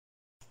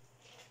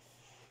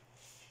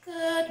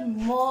Good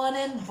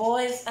morning,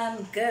 boys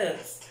and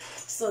girls.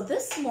 So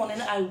this morning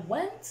I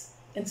went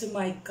into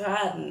my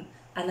garden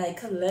and I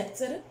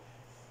collected,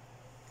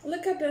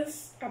 look at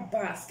this, a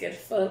basket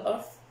full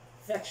of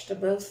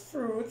vegetables,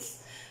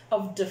 fruits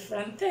of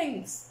different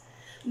things.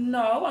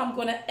 Now I'm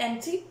going to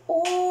empty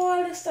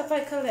all the stuff I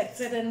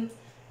collected in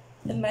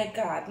my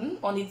garden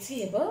on the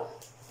table,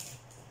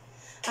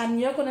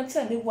 and you're going to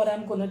tell me what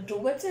I'm going to do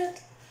with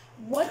it.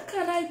 What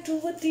can I do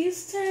with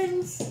these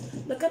things?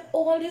 Look at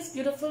all these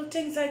beautiful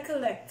things I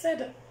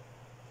collected.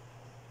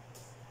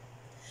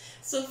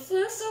 So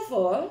first of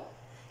all,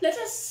 let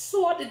us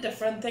sort the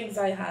different things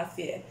I have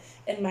here.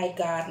 In my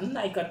garden,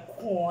 I got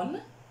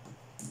corn,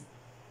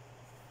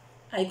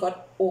 I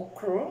got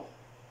okra,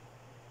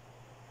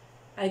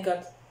 I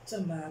got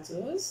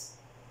tomatoes,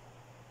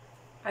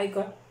 I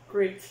got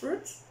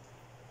grapefruit,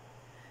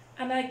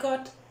 and I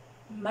got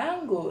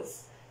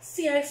mangoes.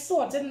 See, I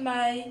sorted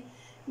my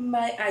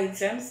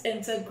items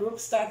into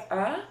groups that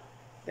are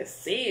the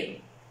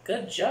same.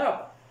 Good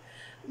job.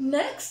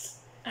 Next,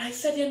 I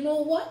said, you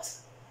know what?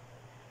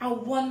 I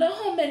wonder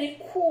how many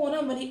corn,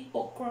 how many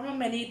okra, how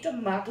many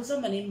tomatoes, how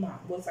many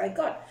mangoes I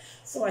got.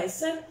 So I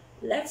said,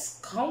 let's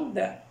count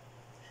them.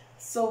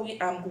 So we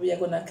are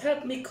going to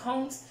help me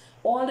count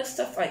all the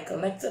stuff I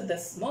collected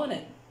this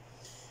morning.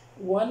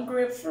 1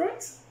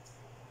 grapefruit,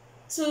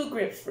 2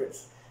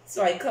 grapefruits.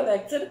 So I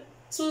collected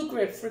 2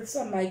 grapefruits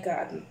from my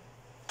garden.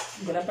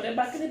 I'm going to put it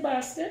back in the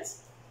basket.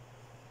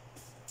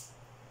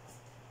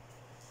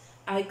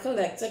 I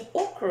collected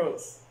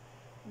okras.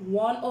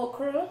 1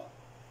 okra,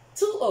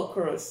 2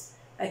 okras.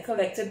 I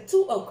collected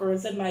 2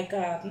 okras in my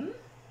garden.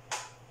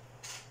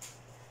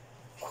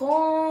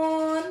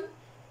 Corn,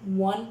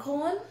 1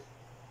 corn,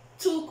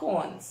 2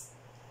 corns.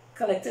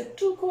 Collected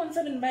 2 corns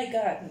in my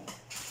garden.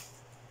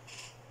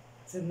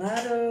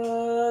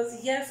 Tomatoes.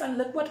 Yes, and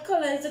look what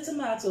color is the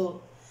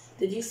tomato.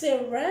 Did you say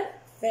red?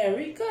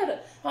 Very good.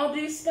 How do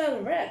you spell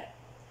red?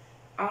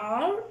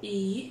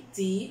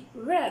 R-E-D,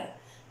 red.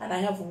 And I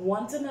have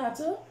 1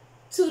 tomato,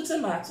 2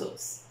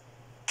 tomatoes.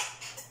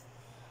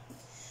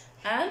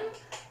 And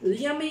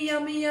yummy,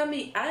 yummy,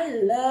 yummy. I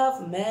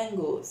love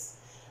mangoes.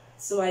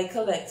 So I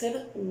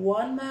collected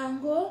 1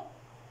 mango,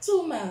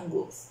 2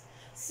 mangoes.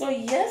 So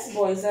yes,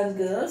 boys and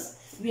girls,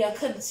 we are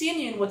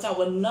continuing with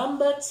our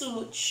number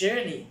 2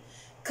 journey.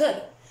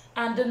 Good.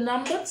 And the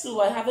number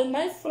 2 I have in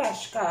my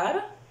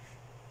flashcard.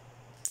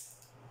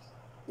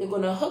 You're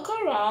going to hook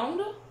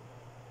around,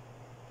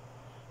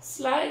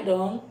 slide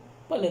down,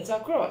 pull it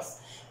across.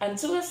 And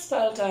 2 is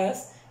spelled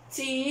as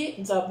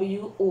T-W-O-2.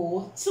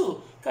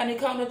 Can you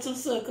count the 2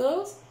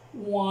 circles?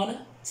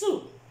 1,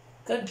 2.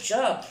 Good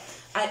job.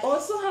 I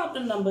also have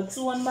the number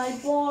 2 on my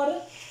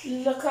board.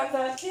 Look at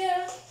that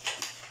here.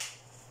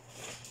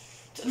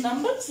 To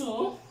number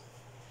 2,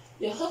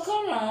 you hook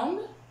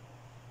around,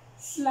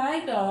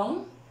 slide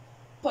down,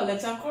 pull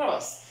it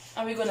across.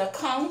 And we're going to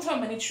count how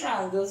many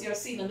triangles you're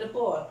seeing on the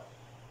board.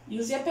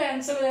 Use your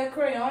pencil or your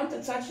crayon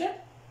to touch it.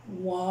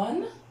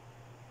 1,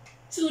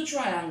 2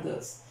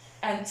 triangles.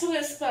 And 2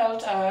 is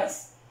spelled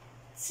as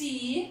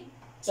T-W-O-2.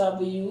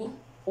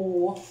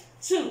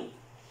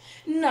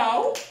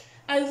 Now,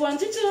 I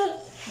want you to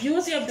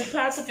use the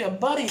parts of your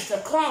body to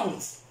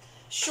count,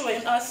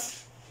 showing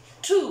us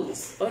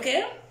 2s,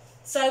 okay?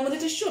 So I want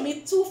you to show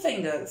me 2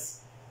 fingers.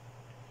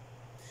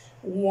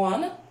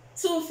 1,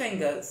 2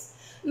 fingers.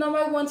 Now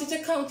I want you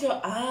to count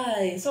your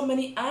eyes. How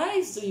many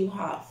eyes do you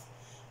have?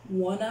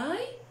 1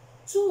 eye,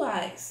 2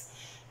 eyes.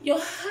 Your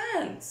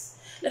hands.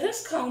 Let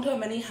us count how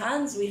many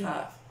hands we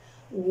have.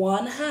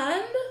 1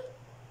 hand,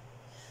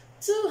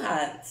 2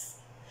 hands.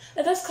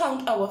 Let us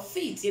count our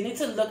feet. You need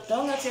to look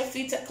down at your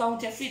feet to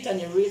count your feet and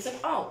you raise it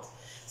out.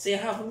 So you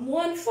have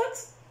 1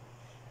 foot,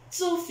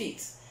 2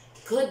 feet.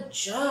 Good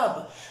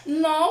job.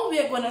 Now we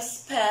are going to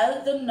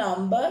spell the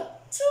number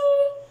 2.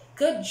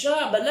 Good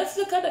job. But let's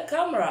look at the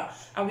camera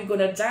and we're going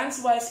to dance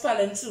while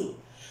spelling 2.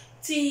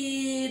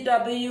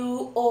 T-W-O-2.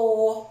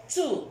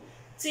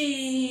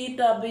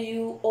 T-W-O-2.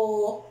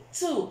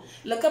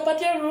 Look up at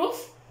your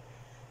roof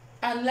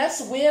and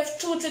let's wave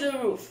 2 to the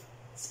roof.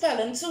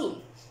 Spelling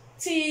 2.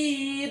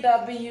 T-W-O-2.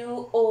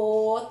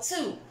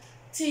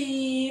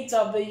 T-W-O-2.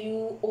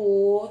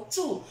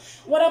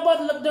 What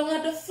about look down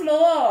at the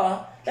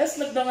floor? Let's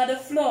look down at the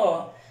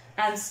floor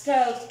and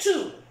spell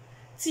 2.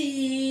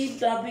 T-W-O-2.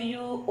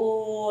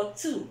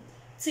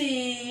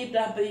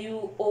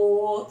 T-W-O-2.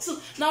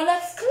 Now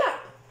let's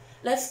clap.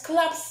 Let's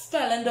clap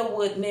spelling the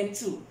word name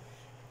 2.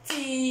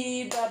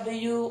 T-W-O-2.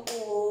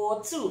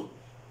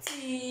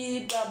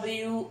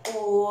 T-W-O-2.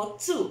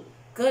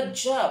 Good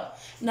job.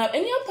 Now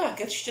in your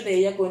package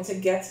today, you're going to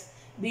get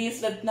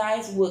these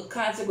nice work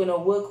cards you're going to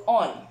work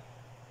on.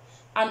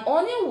 And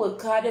on your work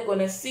card, you're going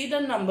to see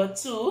the number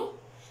 2.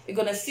 You're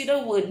going to see the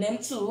word name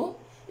 2.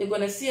 You're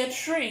going to see a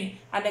 3.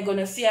 And you're going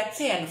to see a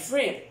 10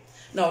 frame.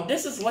 Now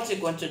this is what you're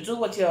going to do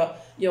with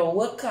your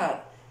work card.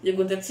 You're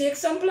going to take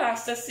some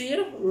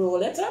plasticine,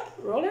 roll it up,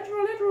 roll it,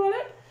 roll it, roll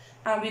it.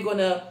 And we're going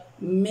to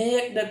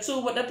make the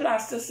 2 with the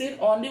plasticine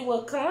on the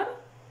work card.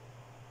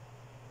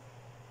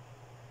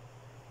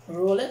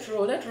 Roll it,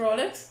 roll it, roll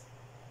it.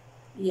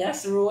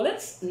 Yes, roll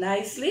it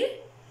nicely.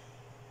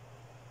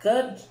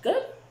 Good,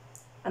 good.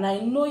 And I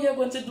know you're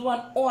going to do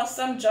an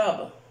awesome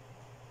job.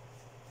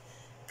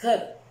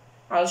 Good.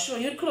 I'll show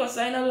you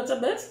closer in a little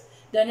bit.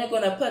 Then you're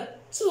going to put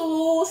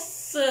 2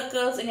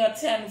 circles in your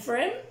 10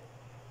 frame.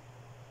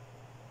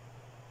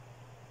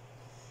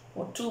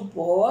 Or 2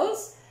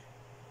 balls.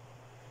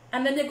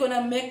 And then you're going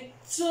to make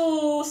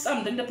 2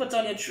 something to put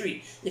on your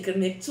tree. You can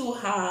make 2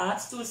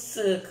 hearts, 2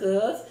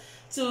 circles,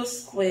 2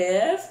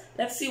 squares.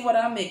 Let's see what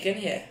I'm making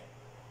here.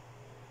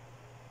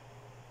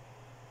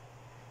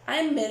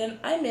 I made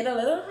a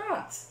little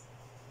heart.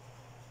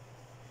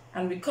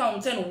 And we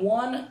count in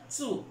 1,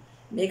 2.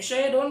 Make sure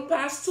you don't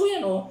pass 2,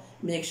 you know.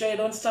 Make sure you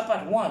don't stop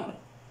at 1.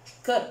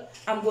 Good.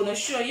 I'm going to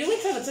show you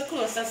it a little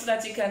closer so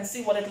that you can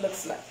see what it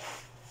looks like.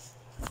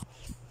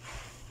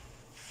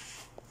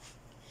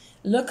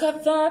 Look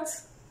at that.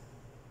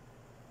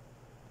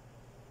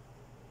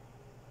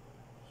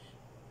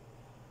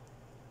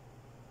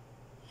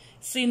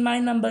 See my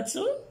number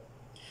 2?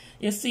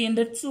 You're seeing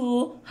the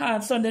 2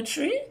 hearts on the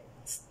tree?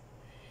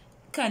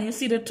 Can you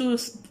see the 2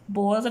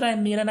 balls that I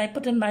made and I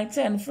put in my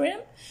 10 frame?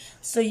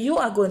 So you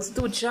are going to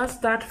do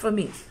just that for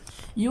me.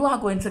 You are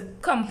going to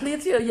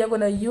complete you're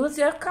going to use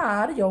your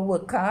card, your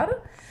work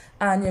card,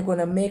 and you're going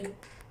to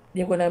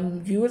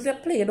use your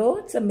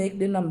Play-Doh to make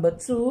the number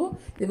 2.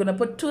 You're going to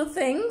put 2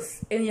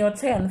 things in your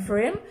 10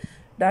 frame.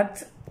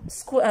 That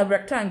a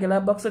rectangular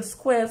box with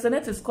squares in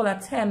it is called a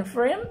 10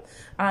 frame.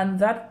 And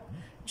that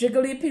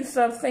jiggly piece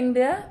of thing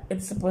there,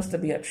 it's supposed to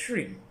be a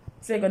tree.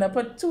 So you're going to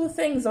put 2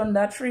 things on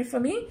that tree for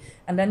me.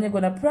 And then you're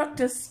going to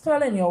practice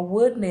spelling your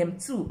word name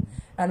 2.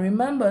 And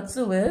remember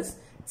 2 is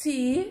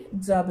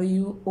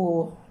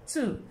T-W-O,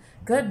 2.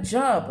 Good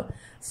job.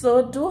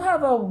 So do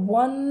have a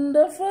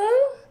wonderful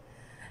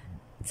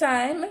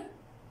time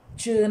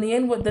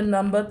journeying with the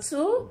number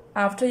 2.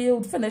 After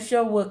you finish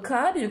your work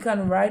card, you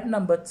can write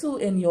number 2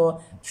 in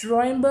your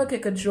drawing book. You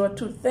could draw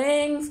 2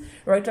 things,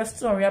 write a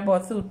story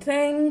about 2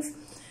 things.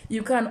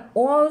 You can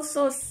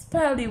also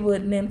spell the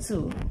word name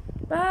 2.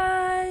 Bye.